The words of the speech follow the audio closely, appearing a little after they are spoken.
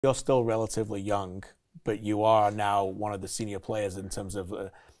You're still relatively young, but you are now one of the senior players in terms of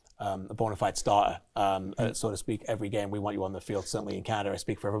a bona fide starter, so to speak. Every game we want you on the field. Certainly in Canada, I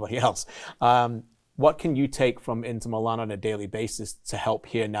speak for everybody else. What can you take from Inter Milan on a daily basis to help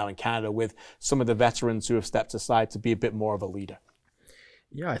here now in Canada with some of the veterans who have stepped aside to be a bit more of a leader?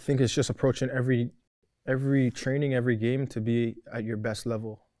 Yeah, I think it's just approaching every training, every game to be at your best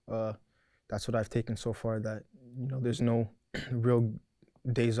level. That's what I've taken so far. That there's no real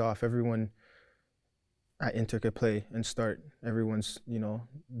days off. Everyone at Inter could play and start. Everyone's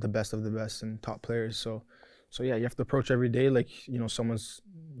the best of the best and top players. So yeah, you have to approach every day like someone's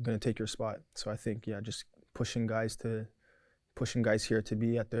gonna take your spot. So I think just pushing guys here to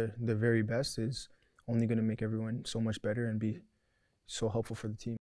be at their very best is only gonna make everyone so much better and be so helpful for the team.